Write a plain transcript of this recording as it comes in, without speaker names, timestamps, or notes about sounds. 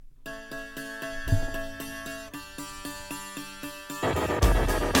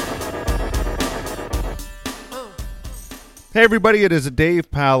Hey everybody, it is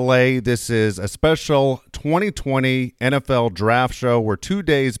Dave Palais. This is a special 2020 NFL Draft Show. We're 2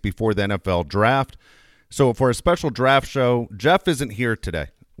 days before the NFL Draft. So for a special draft show, Jeff isn't here today.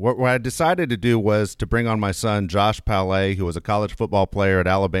 What I decided to do was to bring on my son, Josh Palais, who was a college football player at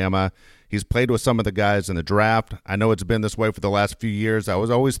Alabama. He's played with some of the guys in the draft. I know it's been this way for the last few years. I was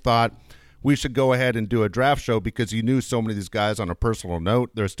always thought we should go ahead and do a draft show because you knew so many of these guys on a personal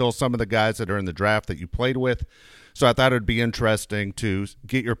note. There's still some of the guys that are in the draft that you played with. So I thought it would be interesting to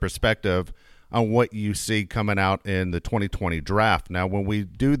get your perspective on what you see coming out in the 2020 draft. Now, when we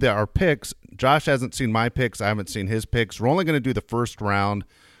do our picks, Josh hasn't seen my picks. I haven't seen his picks. We're only going to do the first round.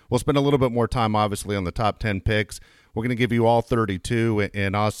 We'll spend a little bit more time, obviously, on the top 10 picks. We're going to give you all 32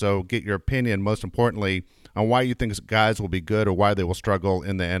 and also get your opinion, most importantly, on why you think guys will be good or why they will struggle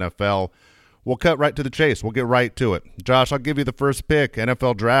in the NFL. We'll cut right to the chase. We'll get right to it. Josh, I'll give you the first pick.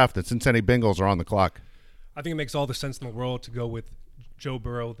 NFL Draft. The Cincinnati Bengals are on the clock. I think it makes all the sense in the world to go with Joe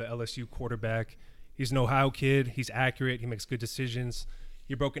Burrow, the LSU quarterback. He's an Ohio kid. He's accurate. He makes good decisions.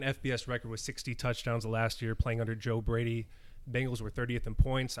 He broke an FBS record with 60 touchdowns last year playing under Joe Brady. Bengals were 30th in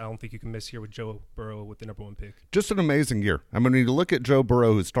points. I don't think you can miss here with Joe Burrow with the number one pick. Just an amazing year. I mean, when you look at Joe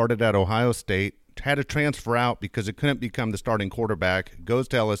Burrow, who started at Ohio State, had to transfer out because it couldn't become the starting quarterback, goes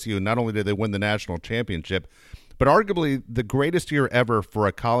to LSU. Not only did they win the national championship, but arguably the greatest year ever for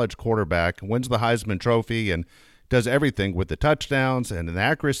a college quarterback, wins the Heisman Trophy and does everything with the touchdowns and the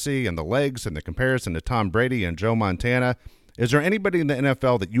accuracy and the legs and the comparison to Tom Brady and Joe Montana. Is there anybody in the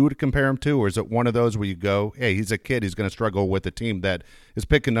NFL that you would compare him to, or is it one of those where you go, hey, he's a kid, he's going to struggle with a team that is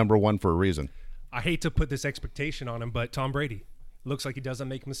picking number one for a reason? I hate to put this expectation on him, but Tom Brady. Looks like he doesn't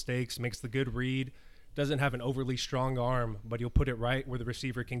make mistakes, makes the good read, doesn't have an overly strong arm, but he'll put it right where the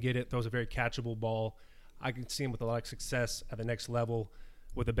receiver can get it, throws a very catchable ball. I can see him with a lot of success at the next level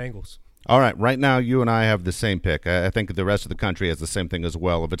with the Bengals. All right, right now you and I have the same pick. I think the rest of the country has the same thing as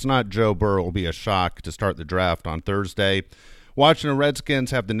well. If it's not Joe Burrow, it will be a shock to start the draft on Thursday. Washington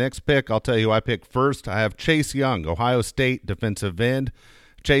Redskins have the next pick. I'll tell you who I picked first. I have Chase Young, Ohio State defensive end.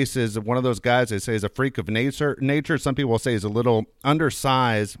 Chase is one of those guys they say is a freak of nature. Some people will say he's a little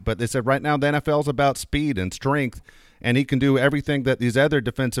undersized, but they said right now the NFL is about speed and strength, and he can do everything that these other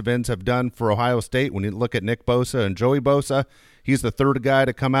defensive ends have done for Ohio State. When you look at Nick Bosa and Joey Bosa, he's the third guy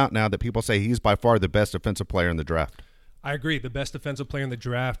to come out now that people say he's by far the best defensive player in the draft. I agree, the best defensive player in the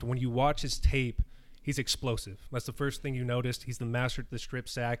draft. When you watch his tape, he's explosive. That's the first thing you noticed. He's the master at the strip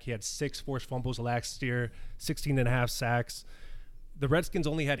sack. He had 6 forced fumbles last year, 16.5 sacks. The Redskins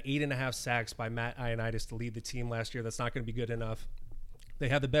only had 8.5 sacks by Matt Ioannidis to lead the team last year. That's not going to be good enough. They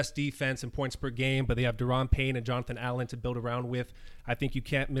have the best defense in points per game, but they have Daron Payne and Jonathan Allen to build around with. I think you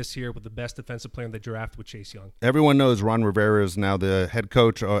can't miss here with the best defensive player in the draft with Chase Young. Everyone knows Ron Rivera is now the head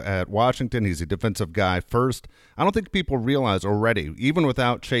coach at Washington. He's a defensive guy first. I don't think people realize already, even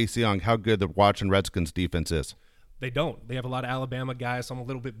without Chase Young, how good the Washington Redskins defense is. They don't. They have a lot of Alabama guys, so I'm a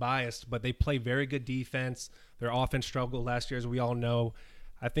little bit biased, but they play very good defense. Their offense struggled last year, as we all know.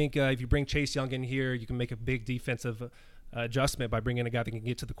 I think if you bring Chase Young in here, you can make a big defensive adjustment by bringing a guy that can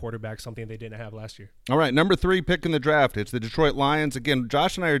get to the quarterback, something they didn't have last year. All right, number 3 pick in the draft. It's the Detroit Lions. Again,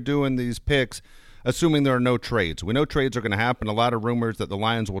 Josh and I are doing these picks assuming there are no trades. We know trades are going to happen. A lot of rumors that the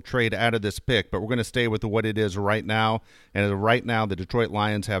Lions will trade out of this pick, but we're going to stay with what it is right now. And right now, the Detroit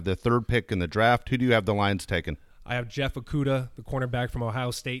Lions have the 3rd pick in the draft. Who do you have the Lions taking? I have Jeff Okudah, the cornerback from Ohio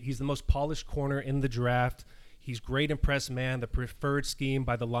State. He's the most polished corner in the draft. He's great in press man, the preferred scheme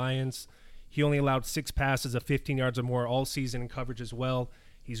by the Lions. He only allowed 6 passes of 15 yards or more all season in coverage as well.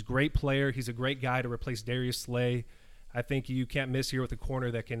 He's a great player. He's a great guy to replace Darius Slay. I think you can't miss here with a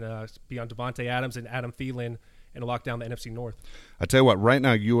corner that can be on Devontae Adams and Adam Thielen and lock down the NFC North. I tell you what, right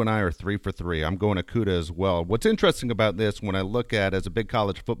now you and I are 3 for 3. I'm going Okudah as well. What's interesting about this when I look at, as a big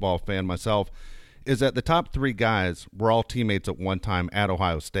college football fan myself, is that the top 3 guys were all teammates at one time at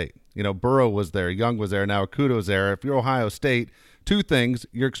Ohio State. You know, Burrow was there, Young was there, now Okudah was there. If you're Ohio State, 2 things,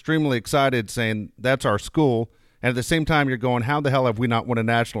 you're extremely excited saying that's our school, and at the same time you're going, how the hell have we not won a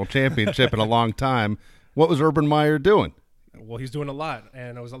national championship in a long time? What was Urban Meyer doing? Well, he's doing a lot,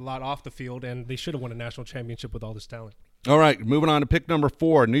 and it was a lot off the field, and they should have won a national championship with all this talent. All right, moving on to pick number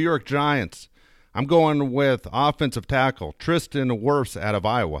 4, New York Giants. I'm going with offensive tackle Tristan Wirfs out of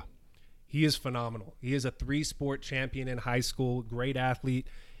Iowa. He is phenomenal. He is a 3-sport champion in high school, great athlete.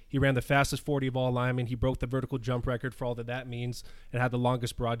 He ran the fastest 40 of all linemen. He broke the vertical jump record for all that means and had the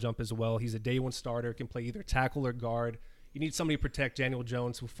longest broad jump as well. He's a day 1 starter, can play either tackle or guard. You need somebody to protect Daniel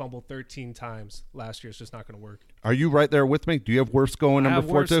Jones, who fumbled 13 times last year. It's just not going to work. Are you right there with me? Do you have Wirfs going number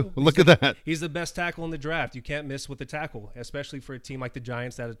 4 too? Look at that. He's the best tackle in the draft. You can't miss with the tackle, especially for a team like the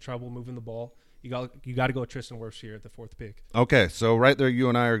Giants that had trouble moving the ball. You got to go with Tristan Wirfs here at the 4th pick. Okay, so right there, you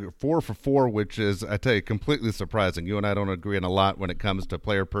and I are 4 for 4, which is, I tell you, completely surprising. You and I don't agree on a lot when it comes to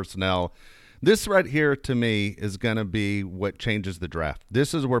player personnel. This right here, to me, is going to be what changes the draft.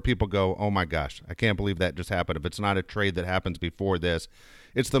 This is where people go, oh my gosh, I can't believe that just happened. If it's not a trade that happens before this,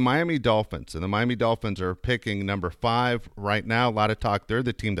 it's the Miami Dolphins. And the Miami Dolphins are picking number 5 right now. A lot of talk. They're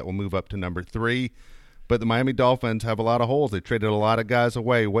the team that will move up to number 3. But the Miami Dolphins have a lot of holes. They traded a lot of guys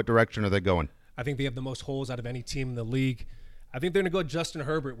away. What direction are they going? I think they have the most holes out of any team in the league. I think they're going to go Justin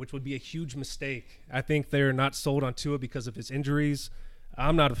Herbert, which would be a huge mistake. I think they're not sold on Tua because of his injuries.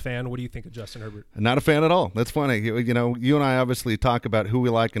 I'm not a fan. What do you think of Justin Herbert? Not a fan at all. That's funny. You know, you and I obviously talk about who we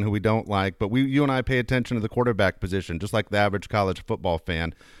like and who we don't like, but you and I pay attention to the quarterback position, just like the average college football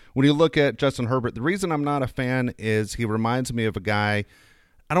fan. When you look at Justin Herbert, the reason I'm not a fan is he reminds me of a guy.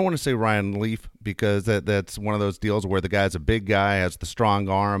 I don't want to say Ryan Leaf because that's one of those deals where the guy's a big guy, has the strong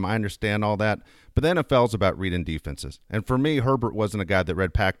arm. I understand all that. But the NFL's about reading defenses. And for me, Herbert wasn't a guy that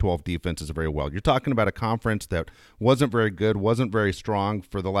read Pac-12 defenses very well. You're talking about a conference that wasn't very good, wasn't very strong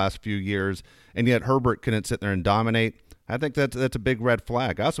for the last few years, and yet Herbert couldn't sit there and dominate. I think that's a big red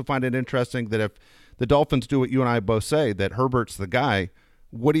flag. I also find it interesting that if the Dolphins do what you and I both say, that Herbert's the guy,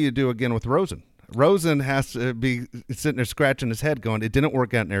 what do you do again with Rosen? Rosen has to be sitting there scratching his head going, it didn't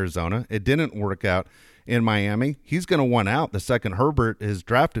work out in Arizona. It didn't work out in Miami. He's going to want out the second Herbert is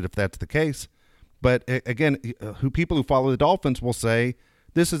drafted if that's the case. But again, people who follow the Dolphins will say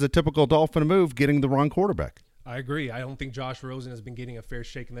this is a typical Dolphin move, getting the wrong quarterback. I agree. I don't think Josh Rosen has been getting a fair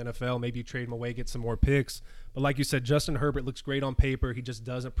shake in the NFL. Maybe you trade him away, get some more picks. But like you said, Justin Herbert looks great on paper. He just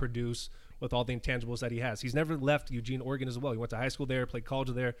doesn't produce with all the intangibles that he has. He's never left Eugene, Oregon as well. He went to high school there, played college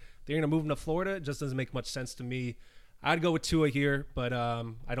there. They're going to move him to Florida. It just doesn't make much sense to me. I'd go with Tua here, but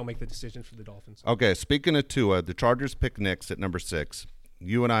I don't make the decision for the Dolphins. Okay, speaking of Tua, the Chargers pick Knicks at number 6.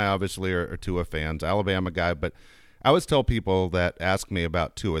 You and I obviously are Tua fans, Alabama guy, but I always tell people that ask me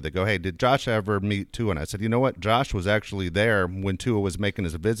about Tua, they go, hey, did Josh ever meet Tua? And I said, you know what? Josh was actually there when Tua was making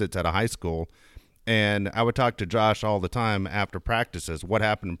his visits at a high school, and I would talk to Josh all the time after practices, what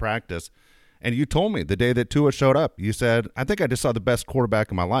happened in practice, and you told me the day that Tua showed up, you said, I think I just saw the best quarterback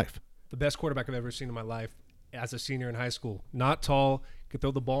in my life. The best quarterback I've ever seen in my life as a senior in high school. Not tall, could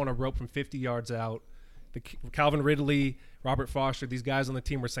throw the ball on a rope from 50 yards out. Calvin Ridley, Robert Foster, these guys on the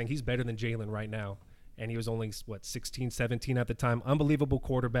team were saying he's better than Jalen right now. And he was only, 16, 17 at the time. Unbelievable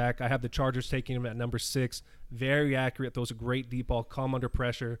quarterback. I have the Chargers taking him at number 6. Very accurate. Throws a great deep ball, calm under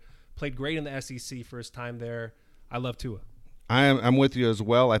pressure. Played great in the SEC for his time there. I love Tua. I'm with you as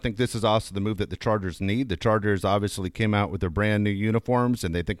well. I think this is also the move that the Chargers need. The Chargers obviously came out with their brand new uniforms,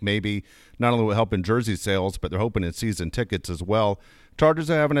 and they think maybe not only will help in jersey sales, but they're hoping in season tickets as well. Chargers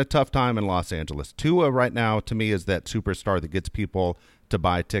are having a tough time in Los Angeles. Tua right now, to me, is that superstar that gets people to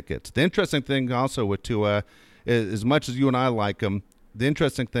buy tickets. The interesting thing also with Tua is, as much as you and I like him, the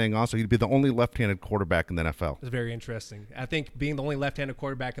interesting thing also, he'd be the only left-handed quarterback in the NFL. It's very interesting. I think being the only left-handed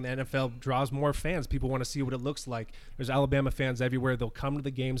quarterback in the NFL draws more fans. People want to see what it looks like. There's Alabama fans everywhere. They'll come to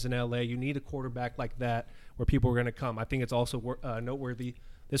the games in L.A. You need a quarterback like that where people are going to come. I think it's also noteworthy.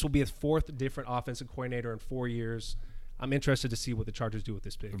 This will be his 4th different offensive coordinator in 4 years. I'm interested to see what the Chargers do with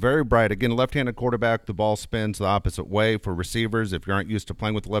this pick. Very bright. Again, left-handed quarterback, the ball spins the opposite way for receivers. If you aren't used to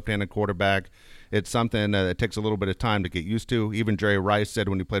playing with a left-handed quarterback, it's something that takes a little bit of time to get used to. Even Jerry Rice said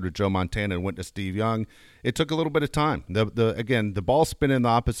when he played with Joe Montana and went to Steve Young, it took a little bit of time. Again, the ball spinning the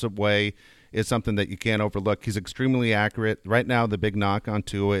opposite way is something that you can't overlook. He's extremely accurate. Right now, the big knock on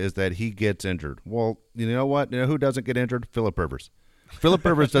Tua is that he gets injured. Well, you know what? You know who doesn't get injured? Phillip Rivers. Phillip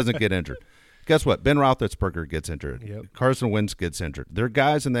Rivers doesn't get injured. Guess what? Ben Roethlisberger gets injured. Yep. Carson Wentz gets injured. There are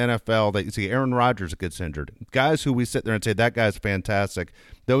guys in the NFL that you see. Aaron Rodgers gets injured. Guys who we sit there and say, that guy's fantastic.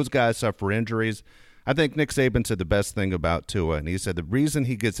 Those guys suffer injuries. I think Nick Saban said the best thing about Tua, and he said the reason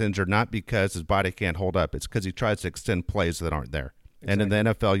he gets injured not because his body can't hold up. It's because he tries to extend plays that aren't there. Exactly. And in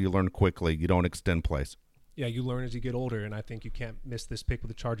the NFL, you learn quickly. You don't extend plays. Yeah, you learn as you get older, and I think you can't miss this pick with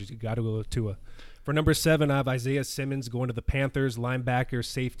the Chargers. You got to go with Tua. For number 7, I have Isaiah Simmons going to the Panthers, linebacker,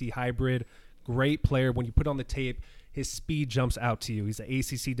 safety, hybrid. Great player. When you put on the tape, his speed jumps out to you. He's the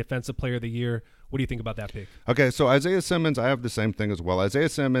ACC Defensive Player of the Year. What do you think about that pick? Okay, so Isaiah Simmons, I have the same thing as well. Isaiah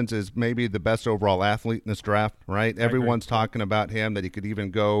Simmons is maybe the best overall athlete in this draft, right? Everyone's talking about him, that he could even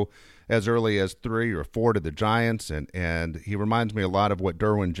go as early as 3 or 4 to the Giants, and he reminds me a lot of what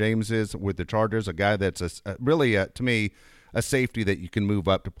Derwin James is with the Chargers, a guy that's really, to me, a safety that you can move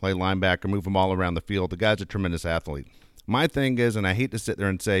up to play linebacker, move him all around the field. The guy's a tremendous athlete. My thing is, and I hate to sit there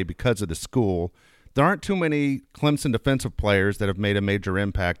and say because of the school, there aren't too many Clemson defensive players that have made a major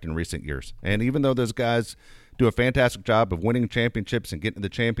impact in recent years. And even though those guys do a fantastic job of winning championships and getting to the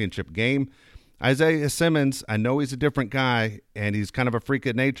championship game, Isaiah Simmons, I know he's a different guy and he's kind of a freak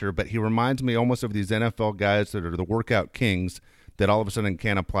of nature, but he reminds me almost of these NFL guys that are the workout kings that all of a sudden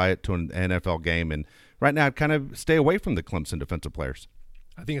can't apply it to an NFL game. And right now, I'd kind of stay away from the Clemson defensive players.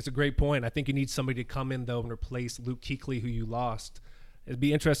 I think it's a great point. I think you need somebody to come in, though, and replace Luke Kuechly, who you lost. It'd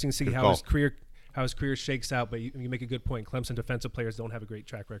be interesting to see how his career shakes out, but you make a good point. Clemson defensive players don't have a great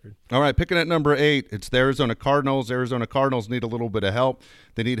track record. All right, picking at number 8, it's the Arizona Cardinals. Arizona Cardinals need a little bit of help.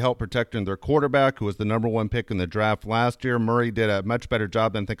 They need help protecting their quarterback, who was the number 1 pick in the draft last year. Murray did a much better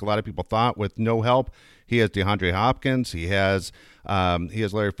job than I think a lot of people thought with no help. He has DeAndre Hopkins. He has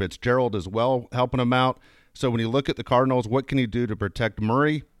Larry Fitzgerald as well helping him out. So when you look at the Cardinals, what can you do to protect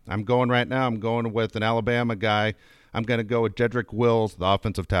Murray? I'm going with an Alabama guy. I'm going to go with Jedrick Wills, the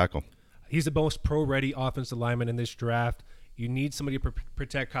offensive tackle. He's the most pro-ready offensive lineman in this draft. You need somebody to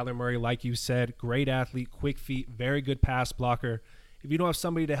protect Kyler Murray, like you said. Great athlete, quick feet, very good pass blocker. If you don't have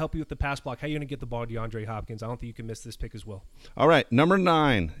somebody to help you with the pass block, how are you going to get the ball to DeAndre Hopkins? I don't think you can miss this pick as well. All right, number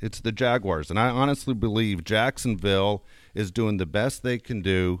 9, it's the Jaguars. And I honestly believe Jacksonville is doing the best they can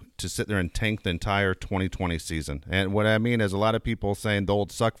do to sit there and tank the entire 2020 season. And what I mean is a lot of people saying the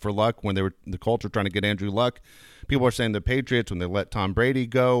old suck for luck when the Colts were trying to get Andrew Luck. People are saying the Patriots, when they let Tom Brady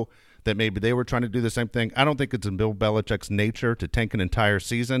go, that maybe they were trying to do the same thing. I don't think it's in Bill Belichick's nature to tank an entire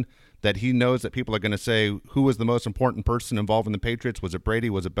season, that he knows that people are going to say, who was the most important person involved in the Patriots? Was it Brady?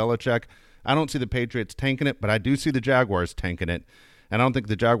 Was it Belichick? I don't see the Patriots tanking it, but I do see the Jaguars tanking it. And I don't think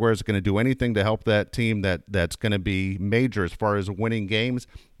the Jaguars are going to do anything to help that team that's going to be major as far as winning games.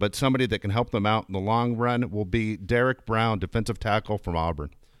 But somebody that can help them out in the long run will be Derek Brown, defensive tackle from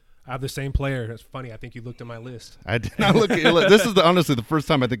Auburn. I have the same player. That's funny. I think you looked at my list. I did not look at your list. This is honestly the first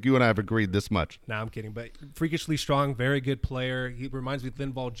time I think you and I have agreed this much. I'm kidding. But freakishly strong, very good player. He reminds me of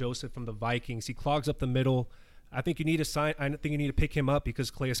Linval Joseph from the Vikings. He clogs up the middle. I think you need to pick him up because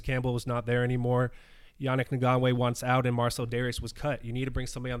Calais Campbell is not there anymore. Yannick Ngakoue wants out, and Marcel Darius was cut. You need to bring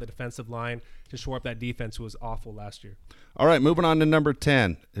somebody on the defensive line to shore up that defense, who was awful last year. All right, moving on to number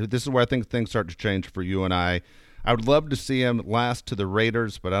 10. This is where I think things start to change for you and I. I would love to see him last to the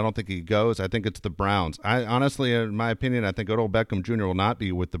Raiders, but I don't think he goes. I think it's the Browns. I honestly, in my opinion, I think Odell Beckham Jr. will not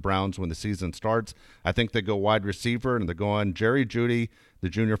be with the Browns when the season starts. I think they go wide receiver, and they're going Jerry Jeudy, the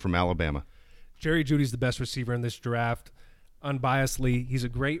junior from Alabama. Jerry Jeudy's the best receiver in this draft. Unbiasedly, he's a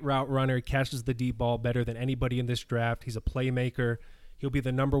great route runner. He catches the deep ball better than anybody in this draft. He's a playmaker. He'll be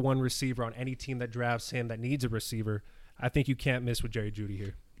the number 1 receiver on any team that drafts him that needs a receiver. I think you can't miss with Jerry Jeudy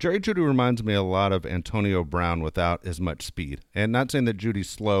here. Jerry Jeudy reminds me a lot of Antonio Brown without as much speed. And not saying that Judy's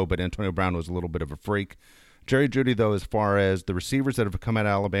slow, but Antonio Brown was a little bit of a freak. Jerry Jeudy, though, as far as the receivers that have come out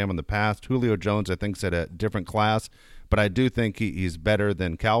of Alabama in the past, Julio Jones, I think, is at a different class. But I do think he's better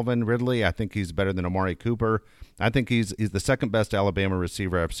than Calvin Ridley. I think he's better than Amari Cooper. I think he's the second best Alabama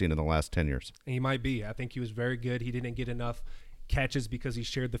receiver I've seen in the last 10 years. And he might be. I think he was very good. He didn't get enough catches because he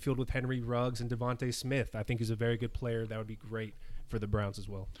shared the field with Henry Ruggs and Devontae Smith. I think he's a very good player. That would be great for the Browns as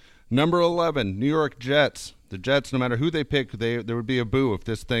well. Number 11, New York Jets. The Jets, no matter who they pick, there would be a boo if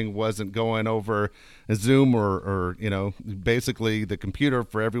this thing wasn't going over a Zoom or basically the computer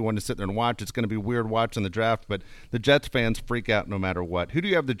for everyone to sit there and watch. It's going to be weird watching the draft, but the Jets fans freak out no matter what. Who do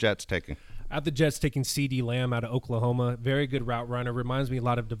you have the Jets taking? I have the Jets taking CeeDee Lamb out of Oklahoma. Very good route runner. Reminds me a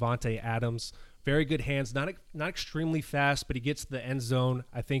lot of Devontae Adams. Very good hands. Not extremely fast, but he gets to the end zone.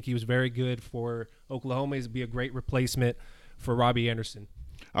 I think he was very good for Oklahoma. He'd be a great replacement for Robbie Anderson.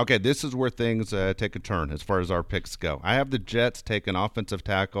 Okay, this is where things take a turn as far as our picks go. I have the Jets taking offensive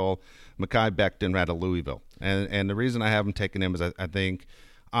tackle Mekhi Becton out of Louisville. And the reason I haven't taken him is I think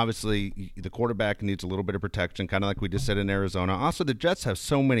obviously the quarterback needs a little bit of protection, kind of like we just said in Arizona. Also, the Jets have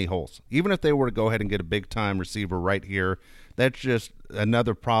so many holes. Even if they were to go ahead and get a big-time receiver right here, that's just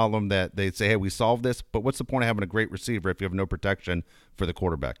another problem that they say, hey, we solved this, but what's the point of having a great receiver if you have no protection for the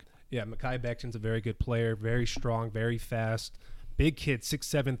quarterback? Yeah, Mekhi Becton's a very good player, very strong, very fast. Big kid,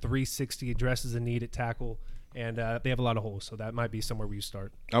 6'7", 360, addresses a need at tackle, and they have a lot of holes, so that might be somewhere where you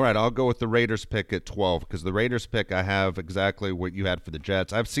start. All right, I'll go with the Raiders pick at 12 because the Raiders pick I have exactly what you had for the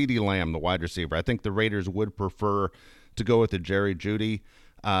Jets. I have CeeDee Lamb, the wide receiver. I think the Raiders would prefer to go with the Jerry Jeudy,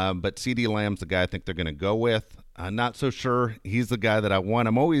 but CeeDee Lamb's the guy I think they're going to go with. I'm not so sure he's the guy that I want.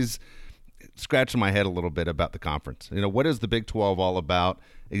 I'm always scratching my head a little bit about the conference. What is the Big 12 all about?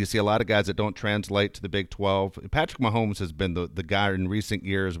 You see a lot of guys that don't translate to the Big 12. Patrick Mahomes has been the guy in recent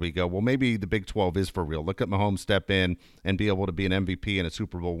years we go, well, maybe the Big 12 is for real. Look at Mahomes step in and be able to be an MVP and a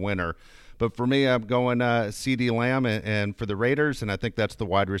Super Bowl winner. But for me, I'm going CeeDee Lamb and for the Raiders, and I think that's the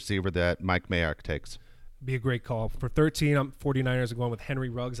wide receiver that Mike Mayock takes. Be a great call. For 13, I'm 49ers are going with Henry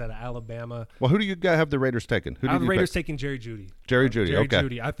Ruggs out of Alabama. Well, who do you have the Raiders taking? I have the Raiders taking Jerry Jeudy. Jerry Jeudy, okay.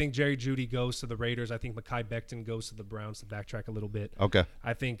 Jeudy. I think Jerry Jeudy goes to the Raiders. I think Mekhi Becton goes to the Browns, to backtrack a little bit. Okay.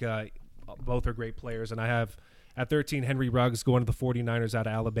 I think both are great players. And I have, at 13, Henry Ruggs going to the 49ers out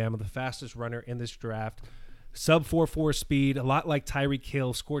of Alabama, the fastest runner in this draft. Sub 4.4 speed, a lot like Tyreek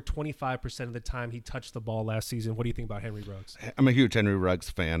Hill, scored 25% of the time he touched the ball last season. What do you think about Henry Ruggs? I'm a huge Henry Ruggs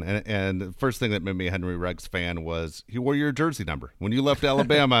fan, and the first thing that made me a Henry Ruggs fan was he wore your jersey number. When you left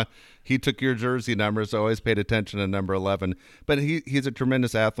Alabama, he took your jersey number, so I always paid attention to number 11. But he's a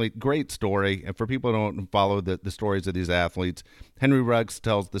tremendous athlete, great story, and for people who don't follow the stories of these athletes, Henry Ruggs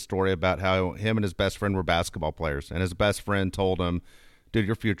tells the story about how him and his best friend were basketball players, and his best friend told him, dude,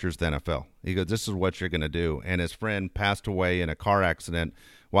 your future's the NFL. He goes, this is what you're going to do. And his friend passed away in a car accident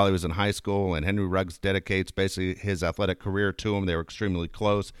while he was in high school, and Henry Ruggs dedicates basically his athletic career to him. They were extremely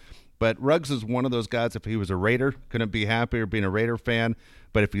close. But Ruggs is one of those guys, if he was a Raider, couldn't be happier being a Raider fan.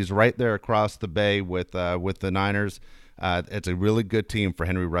 But if he's right there across the bay with the Niners, it's a really good team for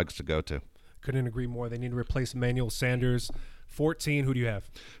Henry Ruggs to go to. Couldn't agree more. They need to replace Emmanuel Sanders. 14, who do you have?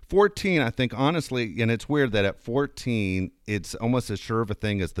 14, I think, honestly, and it's weird that at 14, it's almost as sure of a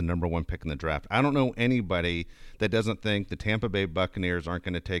thing as the number one pick in the draft. I don't know anybody that doesn't think the Tampa Bay Buccaneers aren't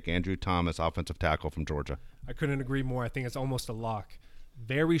going to take Andrew Thomas, offensive tackle from Georgia. I couldn't agree more. I think it's almost a lock.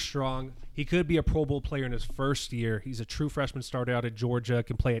 Very strong. He could be a Pro Bowl player in his first year. He's a true freshman, started out at Georgia,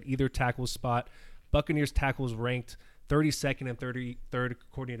 can play at either tackle spot. Buccaneers tackles ranked 32nd and 33rd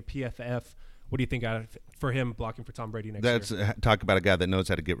according to PFF. What do you think for him blocking for Tom Brady next year? Talk about a guy that knows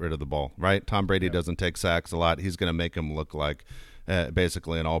how to get rid of the ball, right? Tom Brady doesn't take sacks a lot. He's going to make him look like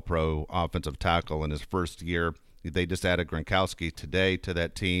basically an all-pro offensive tackle in his first year. They just added Gronkowski today to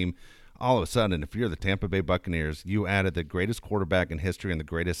that team. All of a sudden, if you're the Tampa Bay Buccaneers, you added the greatest quarterback in history and the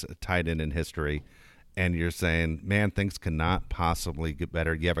greatest tight end in history, and you're saying, man, things cannot possibly get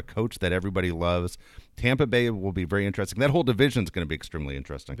better. You have a coach that everybody loves. Tampa Bay will be very interesting. That whole division is going to be extremely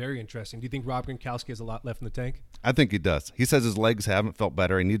interesting. Very interesting. Do you think Rob Gronkowski has a lot left in the tank? I think he does. He says his legs haven't felt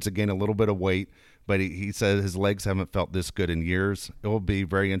better. He needs to gain a little bit of weight, but he says his legs haven't felt this good in years. It will be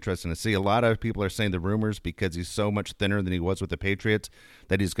very interesting to see. A lot of people are saying the rumors, because he's so much thinner than he was with the Patriots,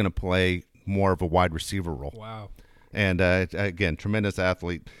 that he's going to play more of a wide receiver role. Wow. And, again, tremendous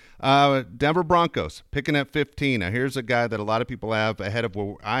athlete. Denver Broncos, picking at 15. Now, here's a guy that a lot of people have ahead of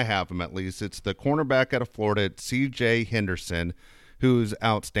where I have him, at least. It's the cornerback out of Florida, C.J. Henderson, who's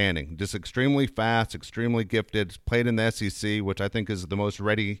outstanding. Just extremely fast, extremely gifted. Played in the SEC, which I think is the most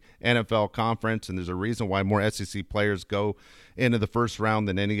ready NFL conference, and there's a reason why more SEC players go into the first round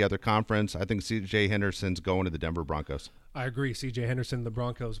than any other conference. I think C.J. Henderson's going to the Denver Broncos. I agree. C.J. Henderson, the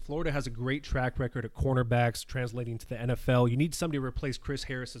Broncos. Florida has a great track record at cornerbacks translating to the NFL. You need somebody to replace Chris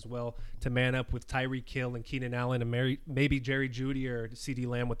Harris as well to man up with Tyreek Hill and Keenan Allen and maybe Jerry Jeudy or CeeDee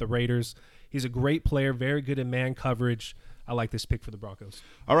Lamb with the Raiders. He's a great player, very good in man coverage. I like this pick for the Broncos.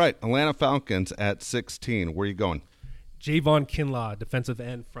 All right, Atlanta Falcons at 16. Where are you going? Javon Kinlaw, defensive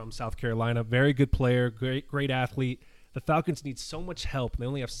end from South Carolina. Very good player, great athlete. The Falcons need so much help. They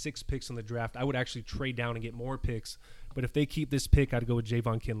only have 6 picks in the draft. I would actually trade down and get more picks. But if they keep this pick, I'd go with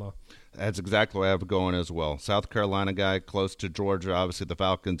Javon Kinlaw. That's exactly what I have going as well. South Carolina guy, close to Georgia. Obviously, the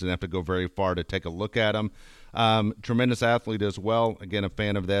Falcons didn't have to go very far to take a look at him. Tremendous athlete as well. Again, a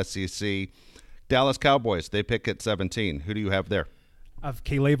fan of the SEC. Dallas Cowboys, they pick at 17. Who do you have there? I have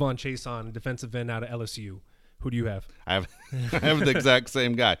K'Lavon Chaisson, defensive end out of LSU. Who do you have? I have the exact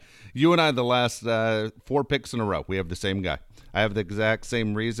same guy. You and I, the last 4 picks in a row, we have the same guy. I have the exact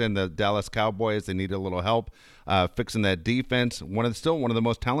same reason. The Dallas Cowboys, they need a little help fixing that defense. Still one of the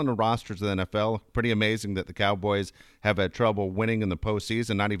most talented rosters in the NFL. Pretty amazing that the Cowboys have had trouble winning in the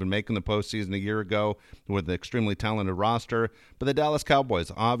postseason, not even making the postseason a year ago with an extremely talented roster. But the Dallas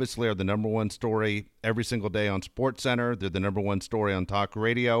Cowboys obviously are the number one story every single day on SportsCenter. They're the number one story on talk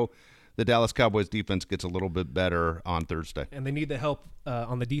radio. The Dallas Cowboys defense gets a little bit better on Thursday. And they need the help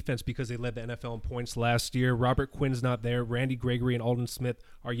on the defense because they led the NFL in points last year. Robert Quinn's not there. Randy Gregory and Aldon Smith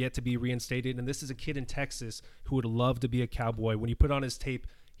are yet to be reinstated. And this is a kid in Texas who would love to be a Cowboy. When you put on his tape,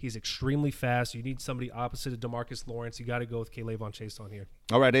 he's extremely fast. You need somebody opposite of DeMarcus Lawrence. You got to go with K'Lavon Chaisson here.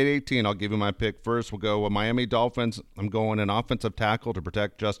 All right, 8-18. I'll give you my pick first. We'll go with Miami Dolphins. I'm going an offensive tackle to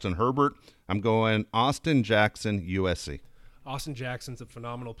protect Justin Herbert. I'm going Austin Jackson, USC. Austin Jackson's a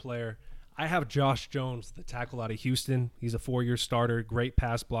phenomenal player. I have Josh Jones, the tackle out of Houston. He's a 4-year starter, great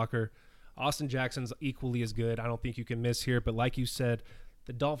pass blocker. Austin Jackson's equally as good. I don't think you can miss here. But like you said,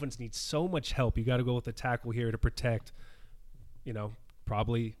 the Dolphins need so much help. You got to go with the tackle here to protect,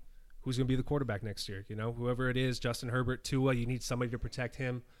 probably who's going to be the quarterback next year. Whoever it is, Justin Herbert, Tua, you need somebody to protect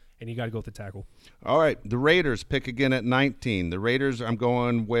him, and you got to go with the tackle. All right, the Raiders pick again at 19. The Raiders, I'll go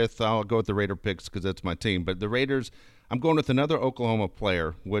with the Raider picks because that's my team. But the Raiders, I'm going with another Oklahoma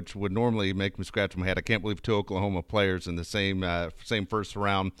player, which would normally make me scratch my head. I can't believe 2 Oklahoma players in the same first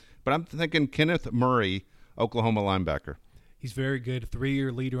round. But I'm thinking Kenneth Murray, Oklahoma linebacker. He's very good,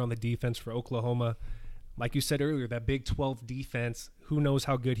 3-year leader on the defense for Oklahoma. Like you said earlier, that Big 12 defense, who knows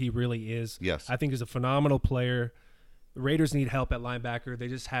how good he really is. Yes. I think he's a phenomenal player. The Raiders need help at linebacker. They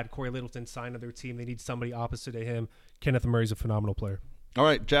just had Corey Littleton signed to their team. They need somebody opposite of him. Kenneth Murray's a phenomenal player. All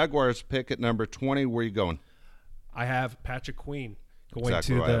right, Jaguars pick at number 20. Where are you going? I have Patrick Queen going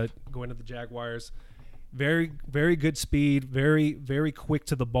Exactly to the Jaguars. Very, very good speed, very, very quick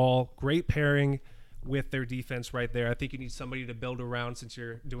to the ball. Great pairing with their defense right there. I think you need somebody to build around since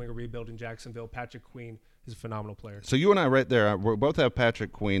you're doing a rebuild in Jacksonville. Patrick Queen is a phenomenal player. So you and I right there, we both have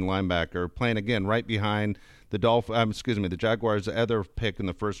Patrick Queen, linebacker, playing again right behind the the Jaguars' other pick in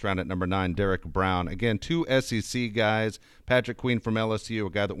the first round at number 9, Derek Brown. Again, 2 SEC guys. Patrick Queen from LSU, a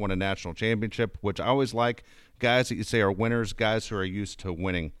guy that won a national championship, which I always like guys that you say are winners, guys who are used to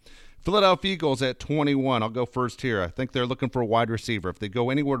winning. Philadelphia Eagles at 21. I'll go first here. I think they're looking for a wide receiver. If they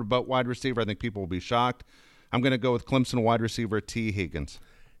go anywhere but wide receiver, I think people will be shocked. I'm going to go with Clemson wide receiver T. Higgins.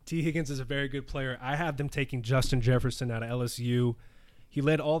 T. Higgins is a very good player. I have them taking Justin Jefferson out of LSU. He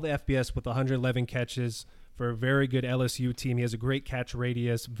led all the FBS with 111 catches for a very good LSU team. He has a great catch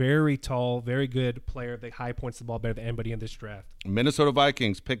radius, very tall, very good player. The high points the ball better than anybody in this draft. Minnesota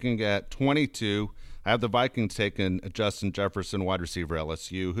Vikings picking at 22. I have the Vikings taking Justin Jefferson, wide receiver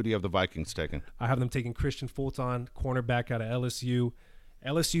LSU. Who do you have the Vikings taking? I have them taking Christian Fulton, cornerback out of LSU.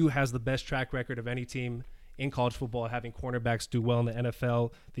 LSU has the best track record of any team in college football, having cornerbacks do well in the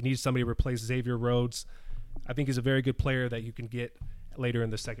NFL. They need somebody to replace Xavier Rhodes. I think he's a very good player that you can get later in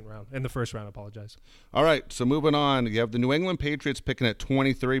the first round, I apologize. All right, so moving on, you have the New England Patriots picking at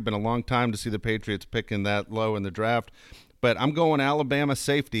 23. Been a long time to see the Patriots picking that low in the draft. But I'm going Alabama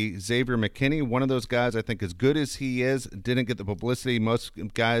safety, Xavier McKinney, one of those guys I think as good as he is, didn't get the publicity most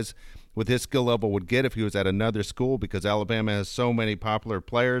guys with his skill level would get if he was at another school because Alabama has so many popular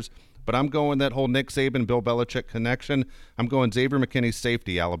players. But I'm going that whole Nick Saban, Bill Belichick connection. I'm going Xavier McKinney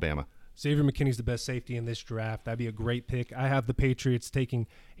safety, Alabama. Xavier McKinney's the best safety in this draft. That'd be a great pick. I have the Patriots taking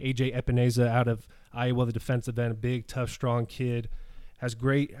A.J. Epineza out of Iowa, the defensive end, big, tough, strong kid. Has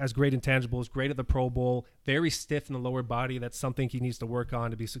great intangibles, great at the Pro Bowl, very stiff in the lower body. That's something he needs to work on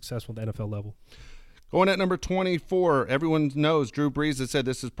to be successful at the NFL level. Going at number 24, everyone knows Drew Brees has said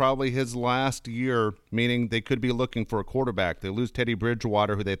this is probably his last year, meaning they could be looking for a quarterback. They lose Teddy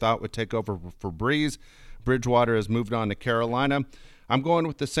Bridgewater, who they thought would take over for Brees. Bridgewater has moved on to Carolina. I'm going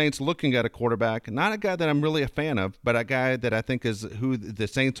with the Saints looking at a quarterback, not a guy that I'm really a fan of, but a guy that I think is who the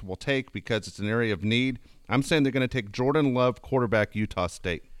Saints will take because it's an area of need. I'm saying they're going to take Jordan Love, quarterback, Utah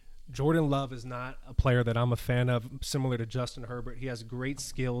State. Jordan Love is not a player that I'm a fan of, similar to Justin Herbert. He has great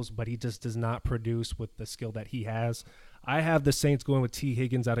skills, but he just does not produce with the skill that he has. I have the Saints going with T.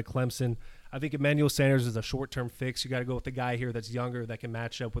 Higgins out of Clemson. I think Emmanuel Sanders is a short-term fix. You got to go with the guy here that's younger that can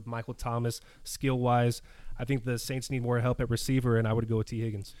match up with Michael Thomas skill-wise. I think the Saints need more help at receiver, and I would go with T.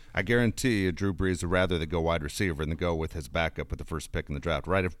 Higgins. I guarantee you Drew Brees would rather they go wide receiver than go with his backup with the first pick in the draft,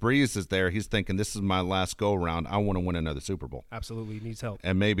 right? If Brees is there, he's thinking, this is my last go-around. I want to win another Super Bowl. Absolutely. He needs help.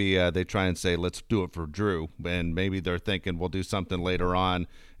 And maybe they try and say, let's do it for Drew. And maybe they're thinking we'll do something later on,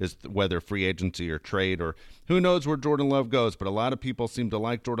 is whether free agency or trade or who knows where Jordan Love goes. But a lot of people seem to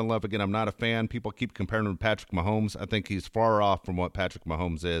like Jordan Love. Again, I'm not a fan. People keep comparing him to Patrick Mahomes. I think he's far off from what Patrick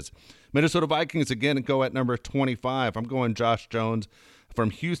Mahomes is. Minnesota Vikings again go at number 25. I'm going Josh Jones from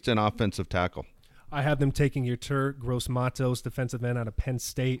Houston, offensive tackle. I have them taking Yetur Gross-Matos, defensive end out of Penn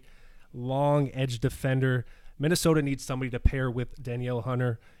State, long edge defender. Minnesota needs somebody to pair with Danielle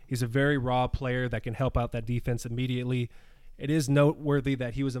Hunter. He's a very raw player that can help out that defense immediately. It is noteworthy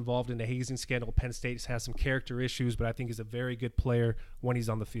that he was involved in the hazing scandal. Penn State has some character issues, but I think he's a very good player when he's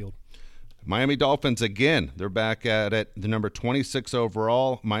on the field. Miami Dolphins, again, they're back at it, the number 26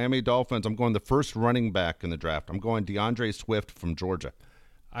 overall. Miami Dolphins, I'm going the first running back in the draft. I'm going DeAndre Swift from Georgia.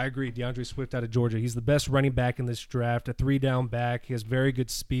 I agree. DeAndre Swift out of Georgia. He's the best running back in this draft, a 3-down back. He has very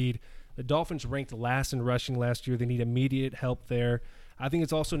good speed. The Dolphins ranked last in rushing last year. They need immediate help there. I think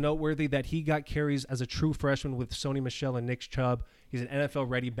it's also noteworthy that he got carries as a true freshman with Sony Michel and Nick Chubb. He's an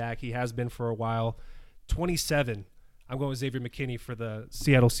NFL-ready back. He has been for a while. 27. I'm going with Xavier McKinney for the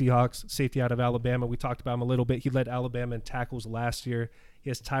Seattle Seahawks, safety out of Alabama. We talked about him a little bit. He led Alabama in tackles last year. He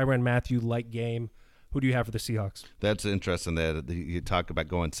has Tyrann Mathieu like game. Who do you have for the Seahawks? That's interesting that you talk about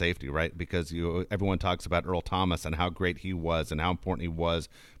going safety, right? Because everyone talks about Earl Thomas and how great he was and how important he was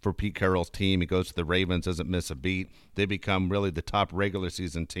for Pete Carroll's team. He goes to the Ravens, doesn't miss a beat. They become really the top regular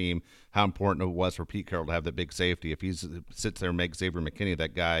season team. How important it was for Pete Carroll to have that big safety. If he sits there and makes Xavier McKinney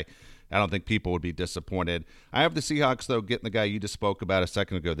that guy, I don't think people would be disappointed. I have the Seahawks, though, getting the guy you just spoke about a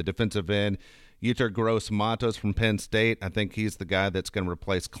second ago, the defensive end, Yetur Gross-Matos from Penn State. I think he's the guy that's going to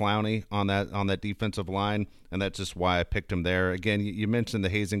replace Clowney on that defensive line, and that's just why I picked him there. Again, you mentioned the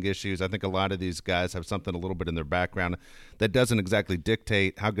hazing issues. I think a lot of these guys have something a little bit in their background that doesn't exactly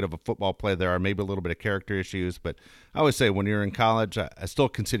dictate how good of a football player they are, maybe a little bit of character issues. But I always say when you're in college, I still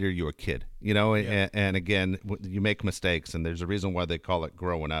consider you a kid, Yeah. and again, you make mistakes, and there's a reason why they call it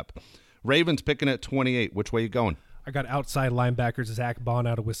growing up. Ravens picking at 28. Which way you going? I got outside linebackers Zach Bond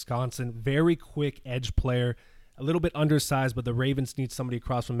out of Wisconsin. Very quick edge player. A little bit undersized, but the Ravens need somebody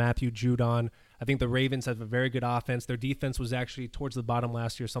across from Matthew Judon. I think the Ravens have a very good offense. Their defense was actually towards the bottom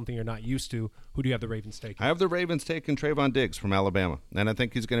last year, something you're not used to. Who do you have the Ravens taking? I have the Ravens taking Trayvon Diggs from Alabama, and I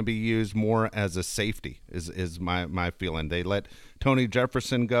think he's going to be used more as a safety is my feeling. They let Tony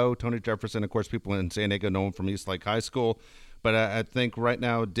Jefferson go. Tony Jefferson, of course, people in San Diego know him from Eastlake High School. But I think right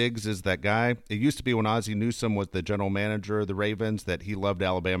now Diggs is that guy. It used to be when Ozzie Newsome was the general manager of the Ravens that he loved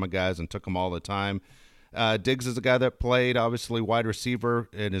Alabama guys and took them all the time. Diggs is a guy that played, obviously, wide receiver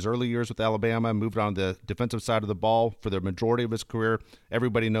in his early years with Alabama, moved on the defensive side of the ball for the majority of his career.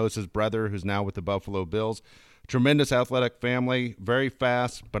 Everybody knows his brother, who's now with the Buffalo Bills. Tremendous athletic family, very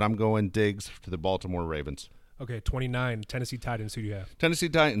fast, but I'm going Diggs to the Baltimore Ravens. Okay, 29, Tennessee Titans. Who do you have? Tennessee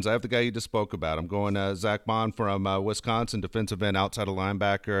Titans, I have the guy you just spoke about. I'm going Zach Bond from Wisconsin, defensive end, outside of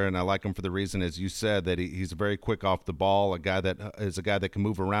linebacker, and I like him for the reason, as you said, that he's very quick off the ball, a guy that can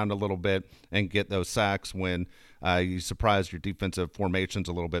move around a little bit and get those sacks when you surprise your defensive formations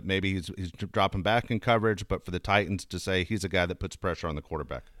a little bit. Maybe he's dropping back in coverage, but for the Titans to say he's a guy that puts pressure on the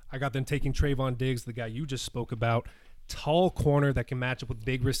quarterback. I got them taking Trayvon Diggs, the guy you just spoke about. Tall corner that can match up with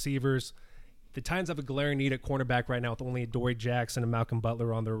big receivers. The Titans have a glaring need at cornerback right now with only Dory Jackson and Malcolm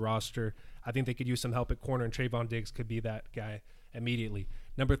Butler on their roster. I think they could use some help at corner, and Trayvon Diggs could be that guy immediately.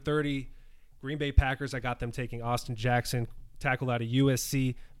 Number 30, Green Bay Packers. I got them taking Austin Jackson, tackled out of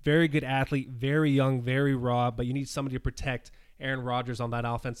USC. Very good athlete, very young, very raw, but you need somebody to protect Aaron Rodgers on that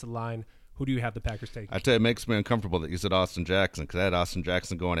offensive line. Who do you have the Packers taking? I tell you, it makes me uncomfortable that you said Austin Jackson, because I had Austin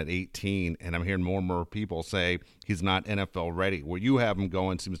Jackson going at 18, and I'm hearing more and more people say he's not NFL ready. Where you have him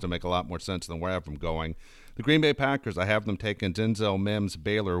going seems to make a lot more sense than where I have him going. The Green Bay Packers, I have them taking Denzel Mims,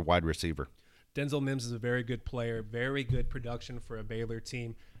 Baylor wide receiver. Denzel Mims is a very good player, very good production for a Baylor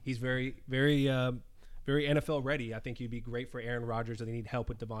team. He's very NFL ready. I think he'd be great for Aaron Rodgers, and they need help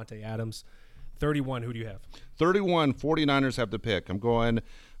with Devontae Adams. 31, who do you have? 31, 49ers have the pick. I'm going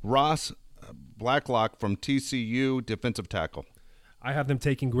Ross Blacklock from TCU, defensive tackle. I have them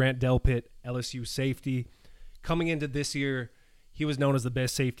taking Grant Delpit, LSU safety. Coming into this year, he was known as the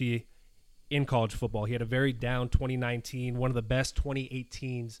best safety in college football. He had a very down 2019, one of the best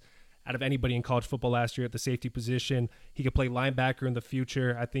 2018s out of anybody in college football last year at the safety position. He could play linebacker in the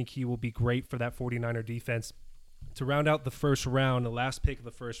future. I think he will be great for that 49er defense. To round out the first round, the last pick of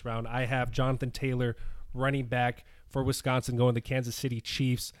the first round, I have Jonathan Taylor, running back for Wisconsin, going to Kansas City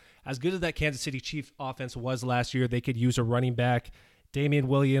Chiefs. As good as that Kansas City Chiefs offense was last year, they could use a running back. Damian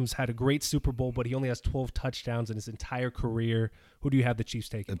Williams had a great Super Bowl, but he only has 12 touchdowns in his entire career. Who do you have the Chiefs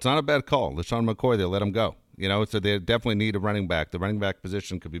taking? It's not a bad call. LaShawn McCoy, they let him go. So they definitely need a running back. The running back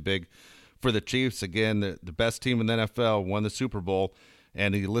position could be big for the Chiefs. Again, the best team in the NFL won the Super Bowl.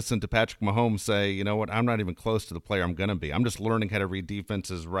 And he listened to Patrick Mahomes say, you know what, I'm not even close to the player I'm going to be. I'm just learning how to read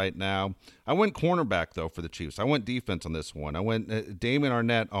defenses right now. I went cornerback, though, for the Chiefs. I went defense on this one. I went Damon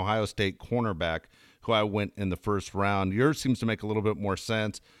Arnett, Ohio State cornerback, who I went in the first round. Yours seems to make a little bit more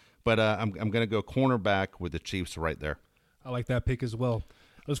sense, but I'm going to go cornerback with the Chiefs right there. I like that pick as well.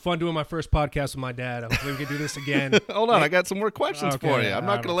 It was fun doing my first podcast with my dad. Hopefully we can do this again. Hold on, I got some more questions for you. I'm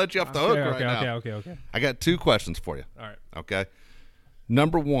not going to let you off the hook right now. Okay. I got 2 questions for you. All right. Okay.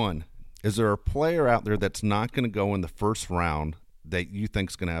 Number 1, is there a player out there that's not going to go in the first round that you think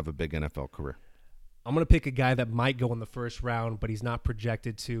is going to have a big NFL career? I'm going to pick a guy that might go in the first round, but he's not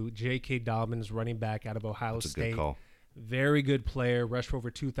projected to. J.K. Dobbins, running back out of Ohio State. That's a good call. Very good player. Rushed for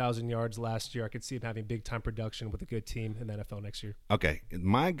over 2,000 yards last year. I could see him having big-time production with a good team in the NFL next year. Okay.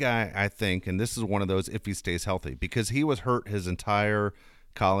 My guy, I think, and this is one of those if he stays healthy, because he was hurt his entire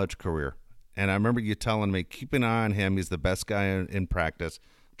college career. And I remember you telling me, keep an eye on him. He's the best guy in practice.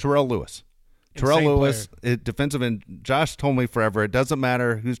 Terrell Lewis. Terrell Insane Lewis, defensive end. Josh told me forever, it doesn't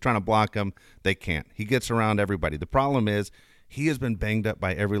matter who's trying to block him. They can't. He gets around everybody. The problem is he has been banged up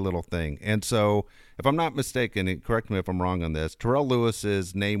by every little thing. And so if I'm not mistaken, and correct me if I'm wrong on this, Terrell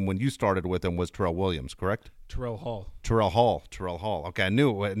Lewis's name when you started with him was Terrell Williams, correct? Terrell Hall. Terrell Hall. Okay, I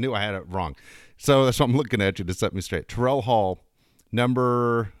knew I had it wrong. So that's why I'm looking at you to set me straight. Terrell Hall,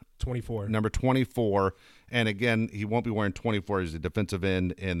 number 24. Number 24. And again, he won't be wearing 24 as a defensive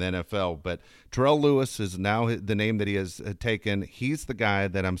end in the NFL. But Terrell Lewis is now the name that he has taken. He's the guy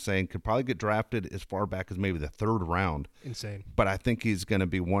that I'm saying could probably get drafted as far back as maybe the 3rd round. Insane. But I think he's going to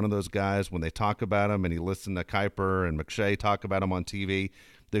be one of those guys when they talk about him and you listen to Kiper and McShay talk about him on TV,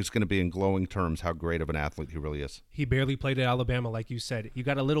 there's going to be in glowing terms how great of an athlete he really is. He barely played at Alabama, like you said. You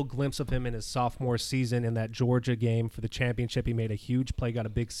got a little glimpse of him in his sophomore season in that Georgia game for the championship. He made a huge play, got a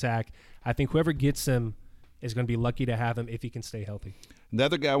big sack. I think whoever gets him is going to be lucky to have him if he can stay healthy. The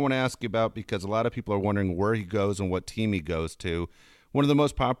other guy I want to ask you about, because a lot of people are wondering where he goes and what team he goes to, one of the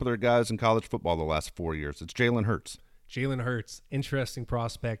most popular guys in college football the last 4 years, it's Jalen Hurts. Jalen Hurts, interesting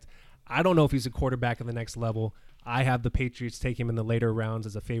prospect. I don't know if he's a quarterback at the next level. I have the Patriots take him in the later rounds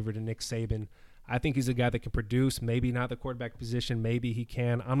as a favorite to Nick Saban. I think he's a guy that can produce, maybe not the quarterback position, maybe he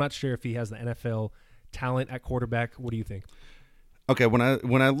can. I'm not sure if he has the NFL talent at quarterback. What do you think? Okay, when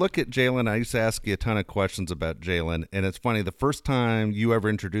I look at Jalen, I used to ask you a ton of questions about Jalen, and it's funny. The first time you ever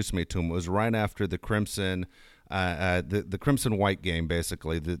introduced me to him was right after the Crimson, the Crimson White game,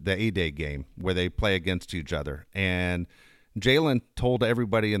 basically the A-Day game where they play against each other. And Jalen told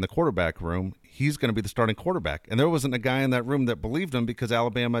everybody in the quarterback room he's going to be the starting quarterback, and there wasn't a guy in that room that believed him because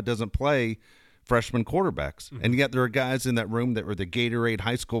Alabama doesn't play freshman quarterbacks. Mm-hmm. And yet there are guys in that room that were the Gatorade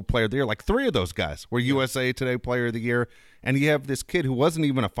High School Player of the Year. Like 3 of those guys were USA Today Player of the Year. And you have this kid who wasn't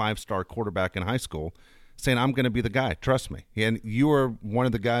even a 5-star quarterback in high school saying, I'm going to be the guy. Trust me. And you were one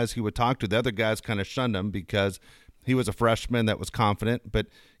of the guys he would talk to. The other guys kind of shunned him because he was a freshman that was confident. But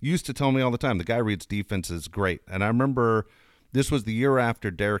you used to tell me all the time, the guy reads defenses great. And I remember this was the year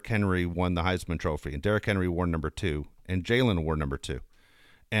after Derrick Henry won the Heisman Trophy. And Derrick Henry wore number 2. And Jalen wore number 2.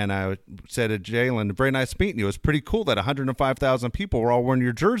 And I said to Jalen, very nice meeting you. It was pretty cool that 105,000 people were all wearing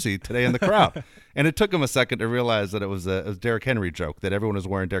your jersey today in the crowd. And it took him a second to realize that it was a Derrick Henry joke, that everyone was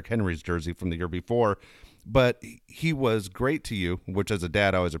wearing Derrick Henry's jersey from the year before. But he was great to you, which as a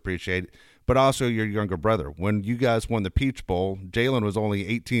dad I always appreciate, but also your younger brother. When you guys won the Peach Bowl, Jalen was only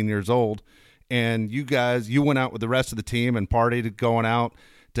 18 years old, and you went out with the rest of the team and partied going out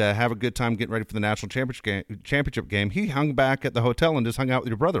to have a good time getting ready for the national championship game. He hung back at the hotel and just hung out with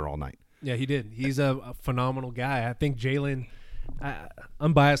your brother all night. Yeah, he did. He's a phenomenal guy. I think Jalen,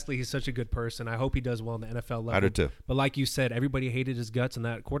 unbiasedly, he's such a good person. I hope he does well in the NFL level. I do too. But like you said, everybody hated his guts in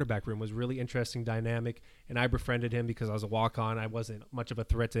that quarterback room. It was really interesting dynamic, and I befriended him because I was a walk-on. I wasn't much of a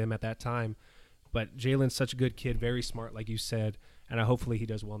threat to him at that time. But Jalen's such a good kid, very smart, like you said, and hopefully he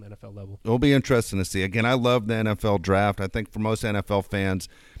does well in the NFL level. It'll be interesting to see. Again, I love the NFL draft. I think for most NFL fans,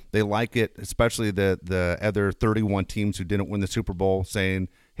 they like it, especially the other 31 teams who didn't win the Super Bowl saying,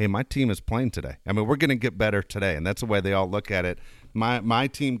 hey, my team is playing today. I mean, we're going to get better today, and that's the way they all look at it. My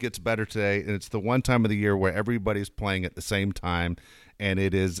team gets better today, and it's the one time of the year where everybody's playing at the same time, and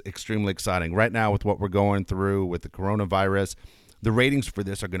it is extremely exciting. Right now with what we're going through with the coronavirus, the ratings for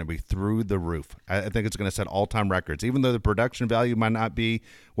this are going to be through the roof. I think it's going to set all-time records. Even though the production value might not be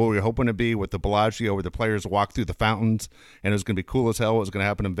what we were hoping to be with the Bellagio where the players walk through the fountains and it was going to be cool as hell what was going to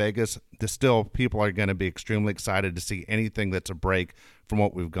happen in Vegas, still people are going to be extremely excited to see anything that's a break from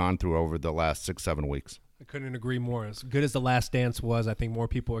what we've gone through over the last 6-7 weeks. I couldn't agree more. As good as The Last Dance was, I think more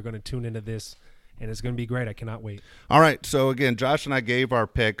people are going to tune into this, and it's going to be great. I cannot wait. All right. So, again, Josh and I gave our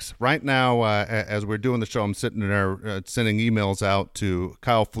picks. Right now, as we're doing the show, I'm sitting there sending emails out to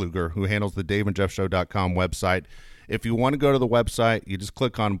Kyle Pfluger, who handles the DaveandJeffShow.com website. If you want to go to the website, you just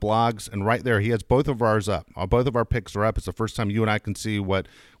click on blogs, and right there, he has both of ours up. Both of our picks are up. It's the first time you and I can see what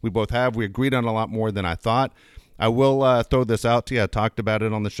we both have. We agreed on a lot more than I thought. I will throw this out to you. I talked about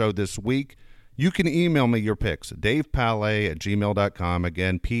it on the show this week. You can email me your picks, davepallet@gmail.com.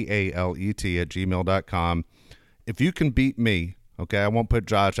 Again, PALET@gmail.com. If you can beat me, okay, I won't put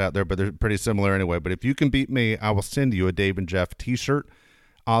Josh out there, but they're pretty similar anyway. But if you can beat me, I will send you a Dave and Jeff t-shirt.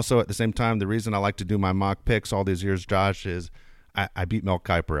 Also, at the same time, the reason I like to do my mock picks all these years, Josh, is I beat Mel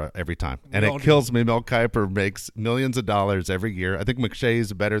Kiper every time. And it kills me. Mel Kiper makes millions of dollars every year. I think McShay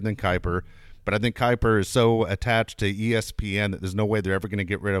is better than Kiper, but I think Kiper is so attached to ESPN that there's no way they're ever going to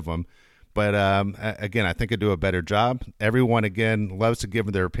get rid of him. But again, I think I do a better job. Everyone, again, loves to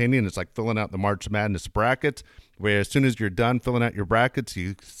give their opinion. It's like filling out the March Madness brackets, where as soon as you're done filling out your brackets,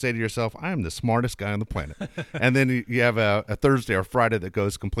 you say to yourself, I am the smartest guy on the planet. And then you have a Thursday or Friday that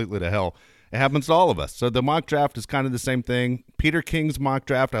goes completely to hell. It happens to all of us. So the mock draft is kind of the same thing. Peter King's mock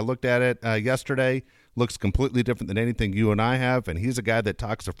draft, I looked at it yesterday, looks completely different than anything you and I have, and he's a guy that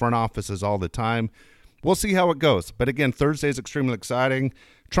talks to front offices all the time. We'll see how it goes. But again, Thursday is extremely exciting.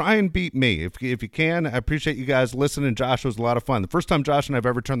 Try and beat me if you can. I appreciate you guys listening. Josh, was a lot of fun. The first time Josh and I have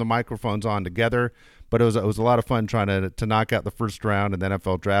ever turned the microphones on together, but it was a lot of fun trying to knock out the first round in the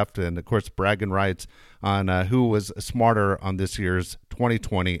NFL draft, and of course bragging rights on who was smarter on this year's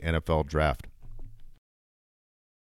 2020 NFL draft.